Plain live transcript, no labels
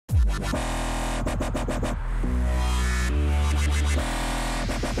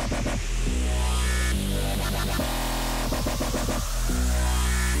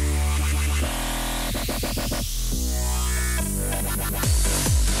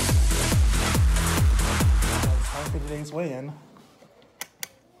today's weigh-in.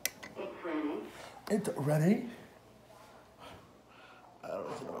 It's ready. I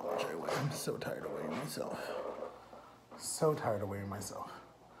don't know how much I weigh. I'm so tired of weighing myself. So tired of weighing myself.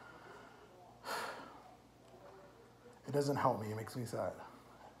 It doesn't help me. It makes me sad.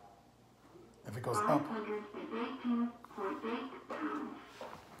 If it goes up. 518.8 pounds.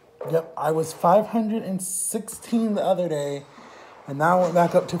 Yep, I was 516 the other day, and now we're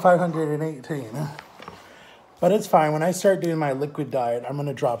back up to 518. But it's fine. When I start doing my liquid diet, I'm going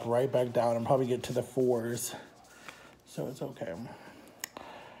to drop right back down and probably get to the 4s. So it's okay.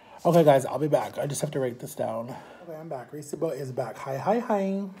 Okay, guys, I'll be back. I just have to write this down. Okay, I'm back. Recibo is back.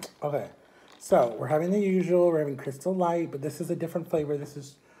 Hi. Okay, so we're having the usual. We're having Crystal Light, but this is a different flavor. This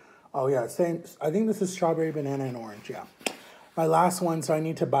is, oh yeah, same. I think this is strawberry, banana, and orange, yeah. My last one, so I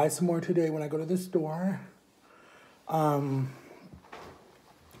need to buy some more today when I go to the store. I'm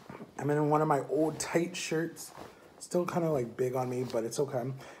in one of my old tight shirts. Still kind of like big on me, but it's okay.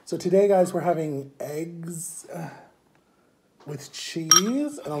 So today, guys, we're having eggs with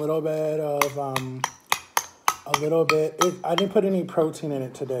cheese and a little bit of, I didn't put any protein in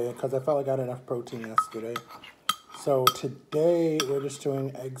it today because I felt like I had enough protein yesterday. So today, we're just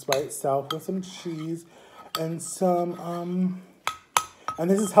doing eggs by itself with some cheese and some, and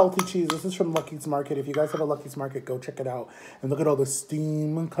this is healthy cheese. This is from Lucky's Market. If you guys have a Lucky's Market, go check it out. And look at all the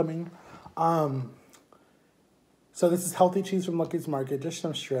steam coming. So this is healthy cheese from Lucky's Market, just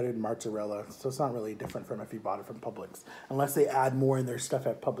some shredded mozzarella. So it's not really different from if you bought it from Publix. Unless they add more in their stuff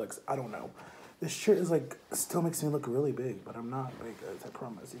at Publix. I don't know. This shirt is like, still makes me look really big, but I'm not big, guys. I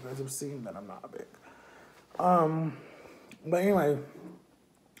promise. You guys have seen that I'm not big. But anyway.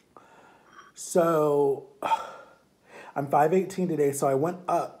 So I'm 518 today, so I went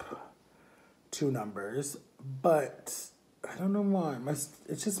up 2 numbers, but I don't know why.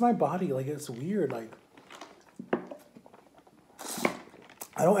 It's just my body. Like, it's weird. Like,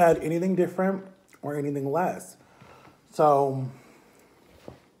 I don't add anything different or anything less. So,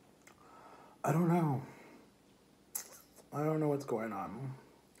 I don't know. I don't know what's going on.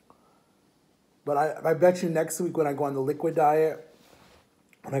 But I bet you next week when I go on the liquid diet,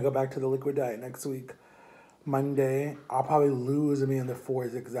 when I go back to the liquid diet next week, Monday, I'll probably lose me in the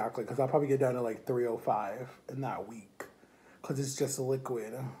 4s exactly. Because I'll probably get down to like 305 in that week. Because it's just a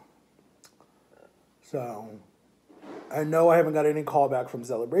liquid. So, I know I haven't got any call back from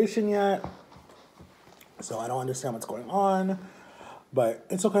Celebration yet. So, I don't understand what's going on. But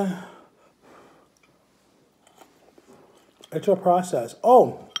it's okay. It's a process.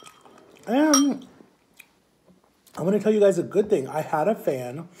 Oh, and I'm going to tell you guys a good thing. I had a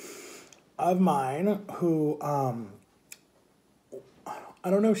fan of mine who, I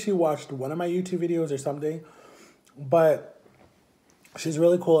don't know if she watched one of my YouTube videos or something, but she's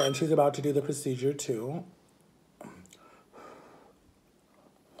really cool and she's about to do the procedure too.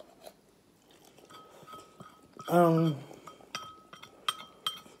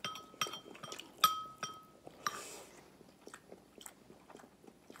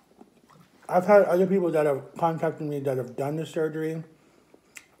 I've had other people that have contacted me that have done the surgery,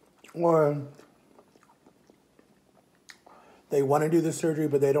 or they want to do the surgery,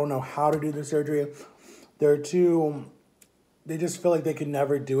 but they don't know how to do the surgery. They just feel like they can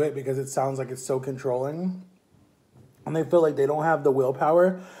never do it because it sounds like it's so controlling. And they feel like they don't have the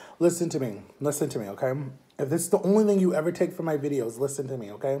willpower. Listen to me, okay? If this is the only thing you ever take from my videos, listen to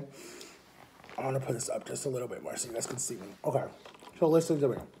me, okay? I want to put this up just a little bit more so you guys can see me. Okay, so listen to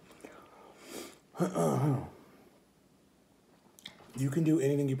me. You can do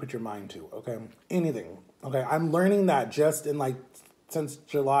anything you put your mind to, okay? Anything, okay? I'm learning that just in like, since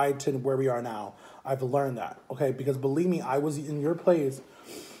July to where we are now. I've learned that, okay? Because believe me, I was in your place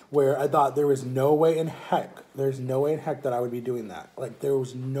where I thought there was no way in heck that I would be doing that. Like, there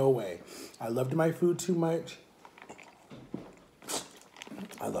was no way. I loved my food too much.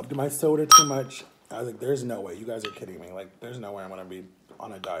 I loved my soda too much. I was like, there's no way. You guys are kidding me. Like, there's no way I'm going to be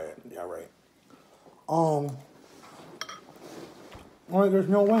on a diet. Yeah, right. Like, there's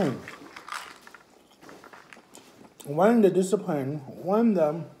no way. When the discipline, when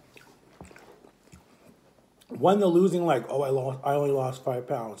the losing, like, oh, I only lost 5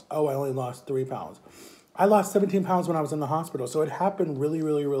 pounds. Oh, I only lost 3 pounds. I lost 17 pounds when I was in the hospital. So it happened really,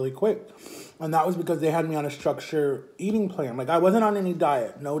 really, really quick. And that was because they had me on a structured eating plan. Like, I wasn't on any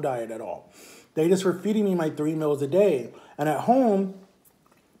diet, no diet at all. They just were feeding me my 3 meals a day. And at home,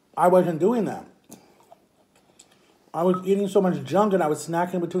 I wasn't doing that. I was eating so much junk and I was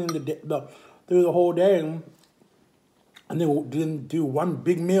snacking between through the whole day. And then didn't do one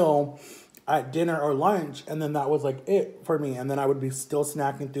big meal at dinner or lunch. And then that was like it for me. And then I would be still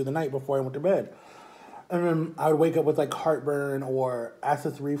snacking through the night before I went to bed. And then I would wake up with like heartburn or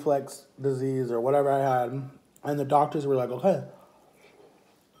acid reflux disease or whatever I had. And the doctors were like, okay.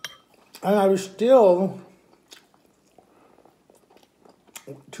 And I was still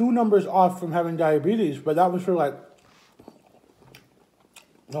 2 numbers off from having diabetes, but that was for like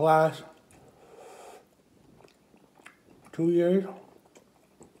the last 2 years.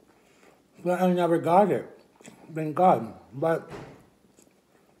 But I never got it. Thank God. But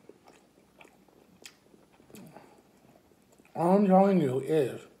all I'm telling you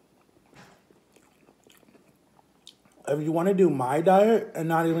is, if you want to do my diet and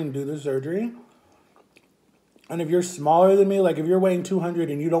not even do the surgery, and if you're smaller than me, like if you're weighing 200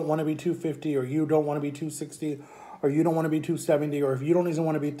 and you don't want to be 250, or you don't want to be 260, or you don't want to be 270, or if you don't even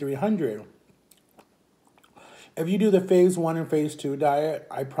want to be 300, if you do the phase 1 and phase 2 diet,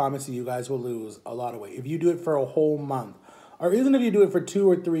 I promise you guys will lose a lot of weight. If you do it for a whole month, or even if you do it for 2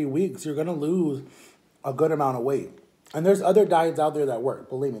 or 3 weeks, you're going to lose a good amount of weight. And there's other diets out there that work.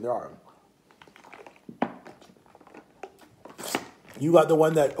 Believe me, there are. You got the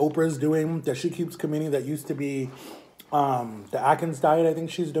one that Oprah's doing, that she keeps committing, that used to be the Atkins diet, I think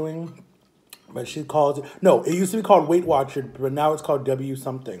she's doing. But she calls it... No, it used to be called Weight Watcher, but now it's called W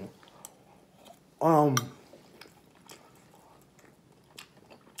something.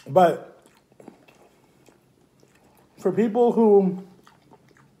 But for people who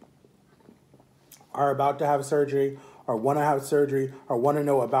are about to have surgery, or want to have surgery, or want to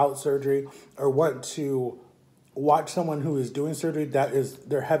know about surgery, or want to watch someone who is doing surgery that is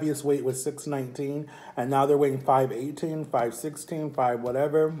their heaviest weight was 619, and now they're weighing 518, 516, 5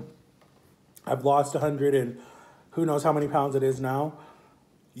 whatever. I've lost 100 and who knows how many pounds it is now.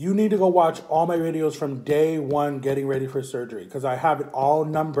 You need to go watch all my videos from day 1 getting ready for surgery, because I have it all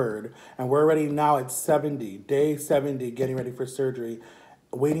numbered, and we're already now at 70, day 70 getting ready for surgery,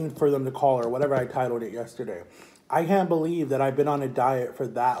 waiting for them to call, or whatever I titled it yesterday. I can't believe that I've been on a diet for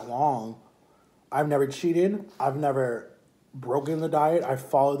that long. I've never cheated. I've never broken the diet. I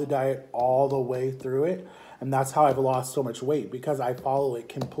followed the diet all the way through it. And that's how I've lost so much weight, because I follow it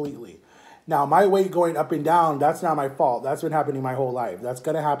completely. Now, my weight going up and down, that's not my fault. That's been happening my whole life. That's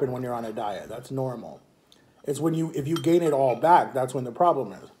going to happen when you're on a diet. That's normal. It's when if you gain it all back, that's when the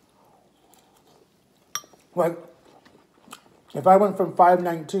problem is. Like, if I went from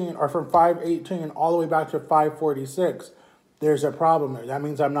 519 or from 518 all the way back to 546, there's a problem there. That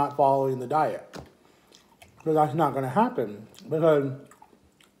means I'm not following the diet. But that's not going to happen. Because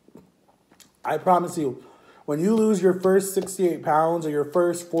I promise you, when you lose your first 68 pounds, or your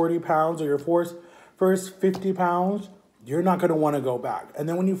first 40 pounds, or your first 50 pounds, you're not going to want to go back. And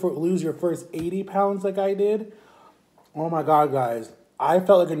then when you lose your first 80 pounds like I did, oh my God, guys, I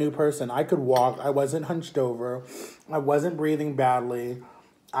felt like a new person. I could walk. I wasn't hunched over. I wasn't breathing badly.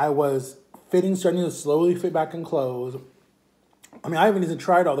 I was starting to slowly fit back in clothes. I mean, I haven't even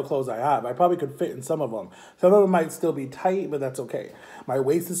tried all the clothes I have. I probably could fit in some of them. Some of them might still be tight, but that's okay. My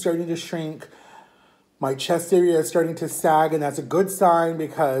waist is starting to shrink. My chest area is starting to sag, and that's a good sign,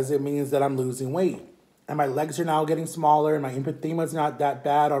 because it means that I'm losing weight. And my legs are now getting smaller, and my emphysema is not that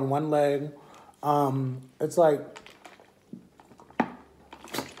bad on one leg. It's like...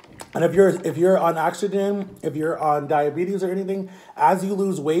 And if you're on oxygen, if you're on diabetes or anything, as you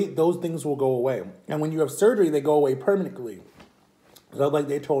lose weight, those things will go away. And when you have surgery, they go away permanently. So like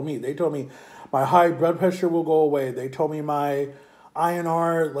they told me my high blood pressure will go away. They told me my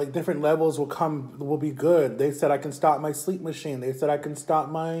INR, like different levels will be good. They said I can stop my sleep machine. They said I can stop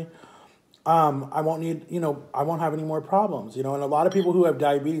my, I won't have any more problems, and a lot of people who have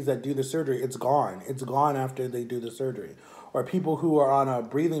diabetes that do the surgery, it's gone. It's gone after they do the surgery. Or people who are on a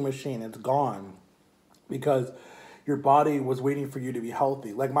breathing machine, it's gone, because your body was waiting for you to be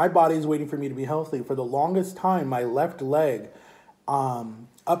healthy. Like my body is waiting for me to be healthy. For the longest time, my left leg,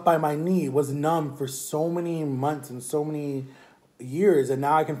 up by my knee, was numb for so many months and so many years, and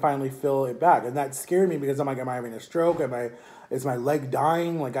now I can finally feel it back. And that scared me, because I'm like, am I having a stroke? Is my leg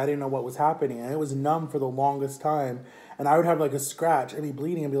dying? Like, I didn't know what was happening. And it was numb for the longest time. And I would have like a scratch and be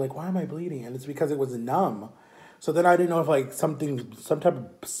bleeding and be like, why am I bleeding? And it's because it was numb. So then I didn't know if like some type of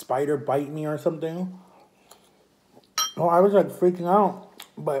spider bite me or something. Oh, I was like freaking out.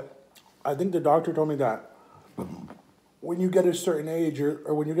 But I think the doctor told me that when you get a certain age,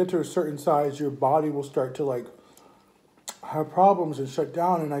 or when you get to a certain size, your body will start to like have problems and shut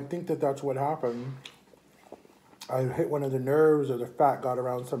down. And I think that's what happened. I hit one of the nerves, or the fat got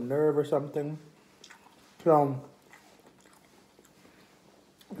around some nerve or something. So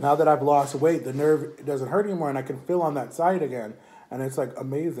now that I've lost weight, the nerve doesn't hurt anymore, and I can feel on that side again. And it's like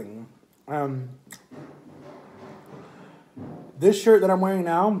amazing. This shirt that I'm wearing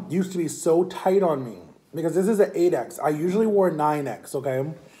now used to be so tight on me. because this is an 8X. I usually wore 9X, okay?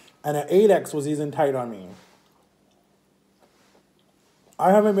 And an 8X was even tight on me.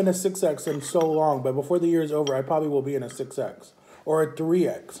 I haven't been a 6X in so long, but before the year is over, I probably will be in a 6X or a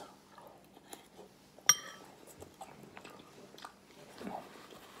 3X.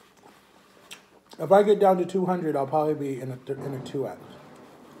 If I get down to 200, I'll probably be in a 2X.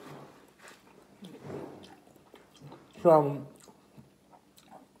 So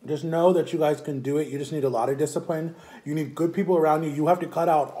just know that you guys can do it. You just need a lot of discipline. You need good people around you. You have to cut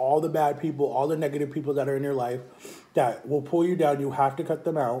out all the bad people, all the negative people that are in your life that will pull you down. You have to cut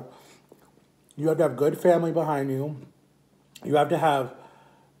them out. You have to have good family behind you. You have to have,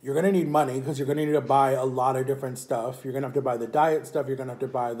 you're going to need money because you're going to need to buy a lot of different stuff. You're going to have to buy the diet stuff. You're going to have to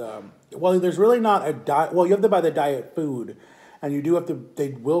buy the, well, there's really not a diet. Well, you have to buy the diet food. And you do have to, they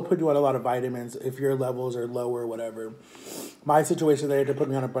will put you on a lot of vitamins if your levels are low or whatever. My situation, they had to put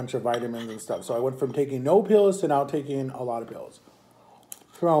me on a bunch of vitamins and stuff. So I went from taking no pills to now taking a lot of pills.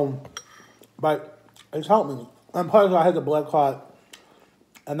 So, but it's helped me. And plus I had the blood clot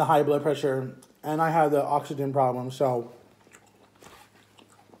and the high blood pressure and I had the oxygen problem. So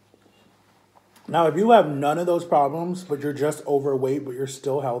now if you have none of those problems, but you're just overweight, but you're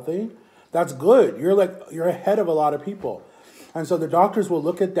still healthy, that's good. You're ahead of a lot of people. And so the doctors will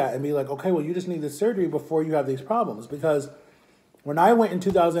look at that and be like, okay, well, you just need the surgery before you have these problems. Because when I went in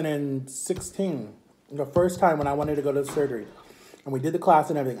 2016, the first time when I wanted to go to the surgery, and we did the class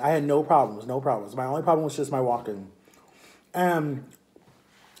and everything, I had no problems. My only problem was just my walking. And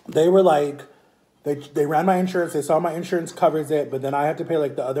they were like, they ran my insurance. They saw my insurance covers it, but then I had to pay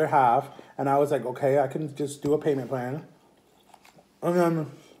like the other half. And I was like, okay, I can just do a payment plan. And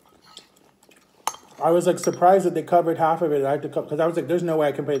then I was like surprised that they covered half of it. I had to because I was like, there's no way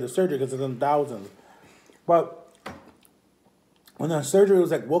I can pay the surgery because it's in thousands. But when the surgery was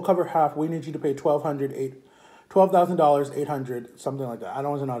like, we'll cover half. We need you to pay $12,000, $800, something like that. I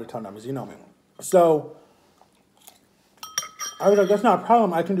don't know how to tell numbers. You know me. So I was like, that's not a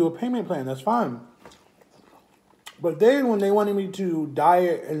problem. I can do a payment plan. That's fine. But then when they wanted me to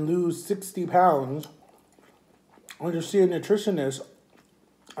diet and lose 60 pounds, I just see a nutritionist.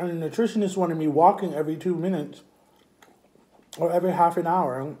 And the nutritionist wanted me walking every 2 minutes or every half an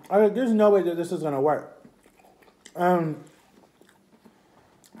hour. And I was like, there's no way that this is going to work. My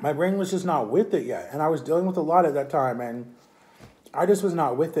brain was just not with it yet. And I was dealing with a lot at that time. And I just was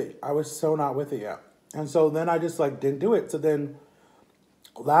not with it. I was so not with it yet. And so then I just like didn't do it. So then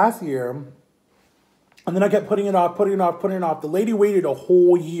last year, and then I kept putting it off. The lady waited a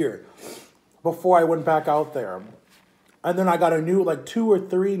whole year before I went back out there. And then I got a new, like 2 or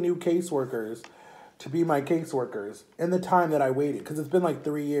 3 new caseworkers to be my caseworkers in the time that I waited. Because it's been like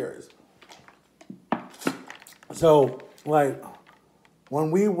 3 years. So, like,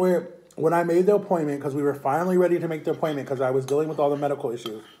 when I made the appointment, because we were finally ready to make the appointment because I was dealing with all the medical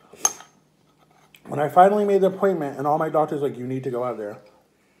issues. When I finally made the appointment and all my doctors were like, you need to go out there.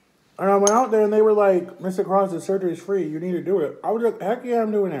 And I went out there and they were like, Mr. Cross, the surgery is free. You need to do it. I was like, heck yeah,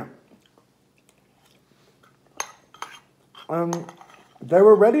 I'm doing it. They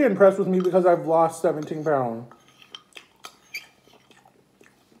were already impressed with me because I've lost 17 pounds.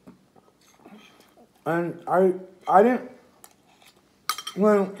 And I didn't,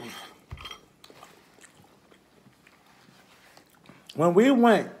 when we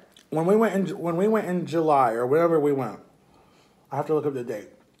went in July or whenever we went, I have to look up the date.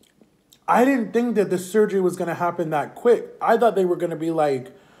 I didn't think that the surgery was going to happen that quick. I thought they were going to be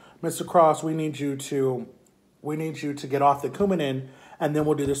like, Mr. Cross, we need you to get off the Coumadin, and then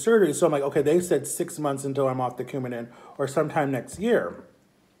we'll do the surgery. So I'm like, okay, they said 6 months until I'm off the Coumadin, or sometime next year.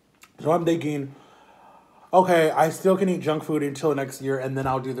 So I'm thinking, okay, I still can eat junk food until next year, and then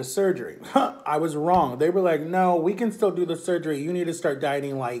I'll do the surgery. I was wrong. They were like, no, we can still do the surgery. You need to start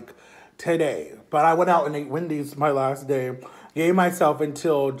dieting like today. But I went out and ate Wendy's my last day. Gave myself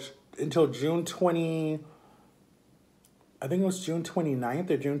until June 20, I think it was June 29th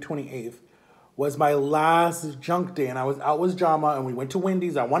or June 28th. Was my last junk day, and I was out with Jama, and we went to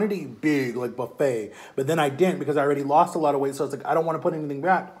Wendy's. I wanted to eat big, like buffet, but then I didn't because I already lost a lot of weight. So I was like, I don't want to put anything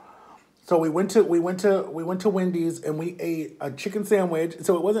back. So we went to Wendy's, and we ate a chicken sandwich.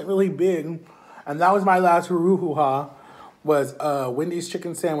 So it wasn't really big, and that was my last hoo-ha. Was Wendy's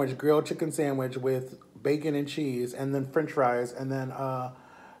chicken sandwich, grilled chicken sandwich with bacon and cheese, and then French fries, and then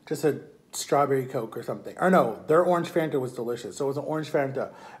just a strawberry Coke or something. Or no, their orange Fanta was delicious. So it was an orange Fanta.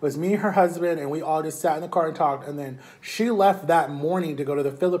 It was me and her husband, and we all just sat in the car and talked. And then she left that morning to go to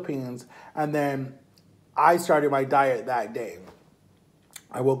the Philippines. And then I started my diet that day.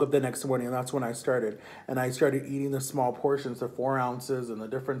 I woke up the next morning, and that's when I started. And I started eating the small portions, the 4 ounces and the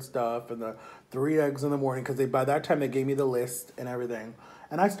different stuff, and the 3 eggs in the morning, because by that time they gave me the list and everything.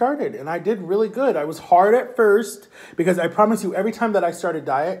 And I started, and I did really good. I was hard at first, because I promise you, every time that I started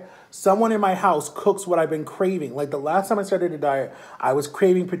diet, someone in my house cooks what I've been craving. Like the last time I started a diet, I was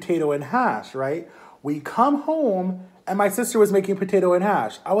craving potato and hash, right? We come home, and my sister was making potato and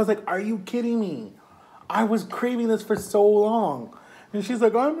hash. I was like, are you kidding me? I was craving this for so long. And she's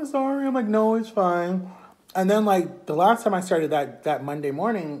like, I'm sorry. I'm like, no, it's fine. And then, like, the last time I started that Monday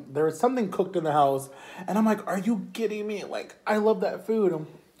morning, there was something cooked in the house. And I'm like, are you kidding me? Like, I love that food.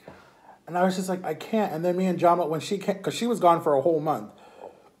 And I was just like, I can't. And then me and Jama, when she came, because she was gone for a whole month.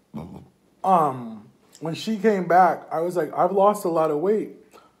 When she came back, I was like, I've lost a lot of weight.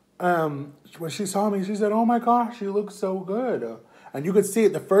 When she saw me, she said, oh my gosh, you look so good. And you could see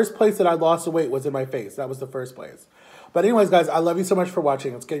it. The first place that I lost the weight was in my face. That was the first place. But anyways, guys, I love you so much for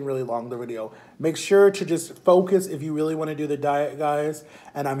watching. It's getting really long, the video. Make sure to just focus if you really want to do the diet, guys.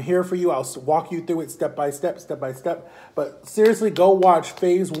 And I'm here for you. I'll walk you through it step by step, step by step. But seriously, go watch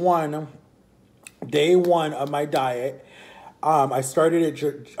phase 1, day 1 of my diet. I started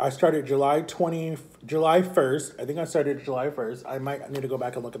July 1st. I think I started July 1st. I might need to go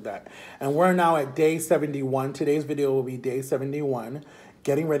back and look at that. And we're now at day 71. Today's video will be day 71.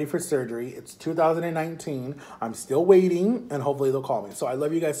 Getting ready for surgery. It's 2019. I'm still waiting, and hopefully they'll call me. So I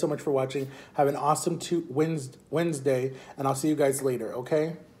love you guys so much for watching. Have an awesome Wednesday, and I'll see you guys later,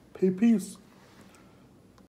 okay? Peace.